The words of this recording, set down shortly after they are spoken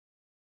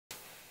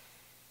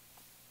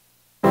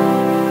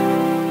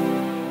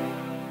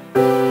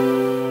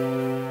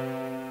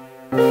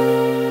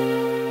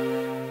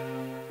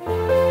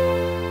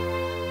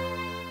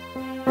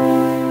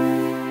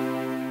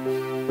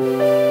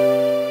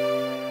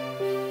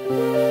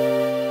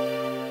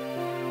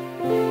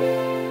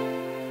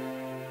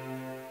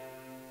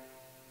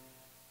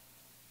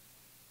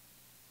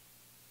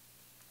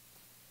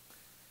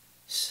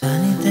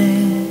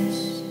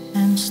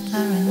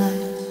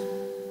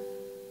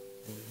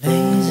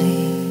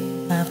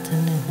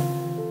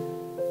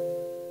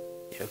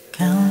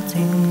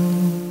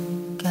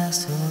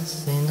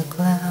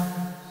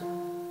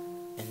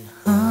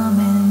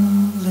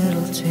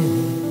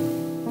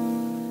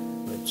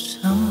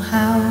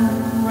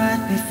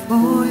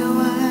before your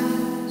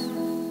eyes,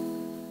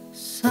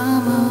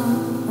 summer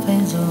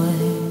fades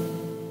away.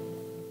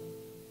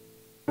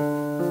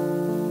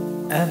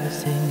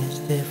 Everything is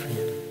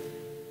different,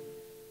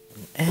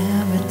 and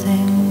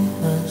everything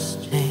has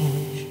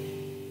changed.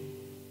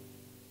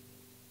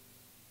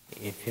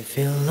 If you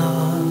feel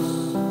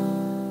lost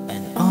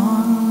and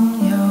on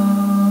your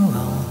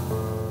own,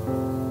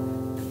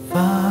 and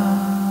far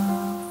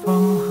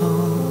from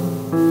home,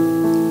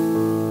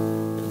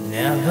 but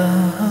never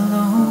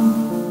alone,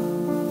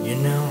 you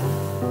know,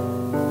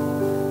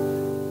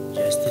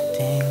 just to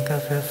think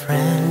of your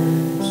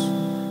friends,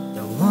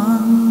 the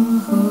one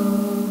who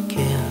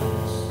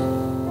cares.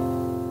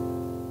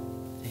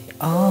 They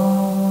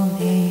all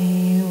be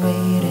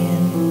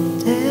waiting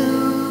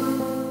till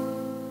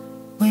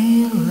we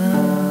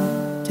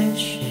love to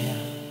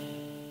share,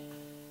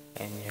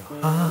 and your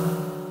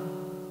heart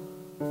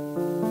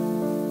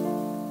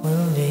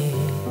will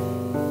lead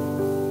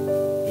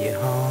you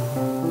home.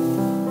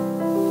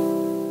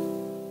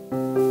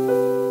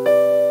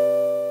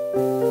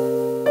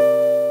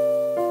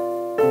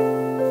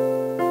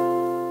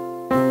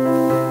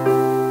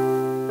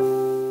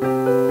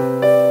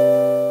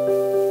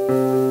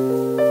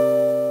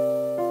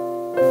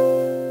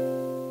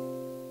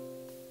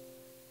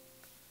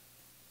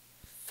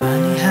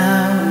 Funny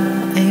how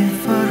a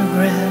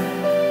photograph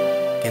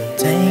can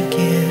take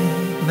you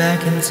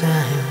back in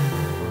time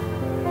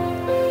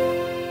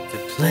to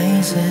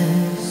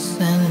places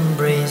and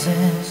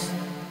embraces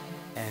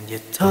and you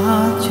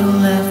thought you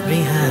left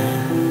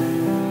behind.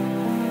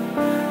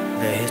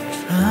 They're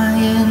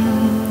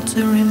trying to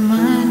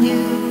remind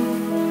you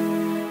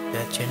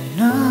that you're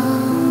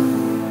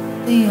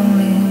not the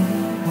only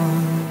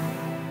one.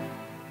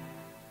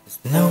 'Cause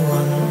no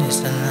one is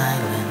an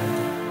island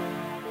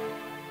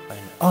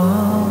when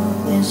all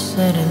is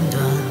said and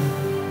done.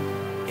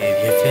 If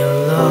you feel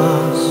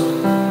lost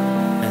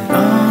and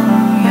on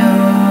your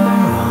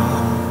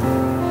own,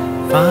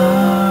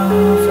 far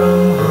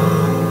from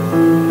home,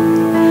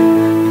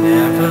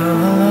 never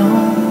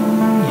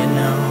alone, you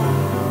know,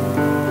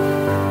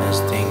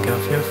 just think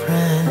of your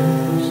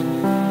friends,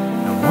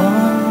 the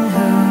one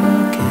who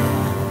can.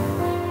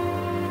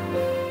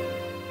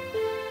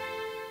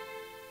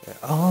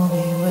 They'll all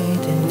be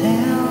waiting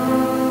there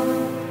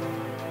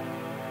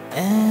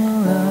and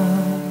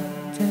love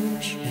to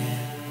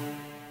share,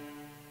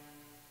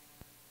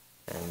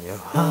 and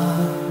your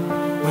heart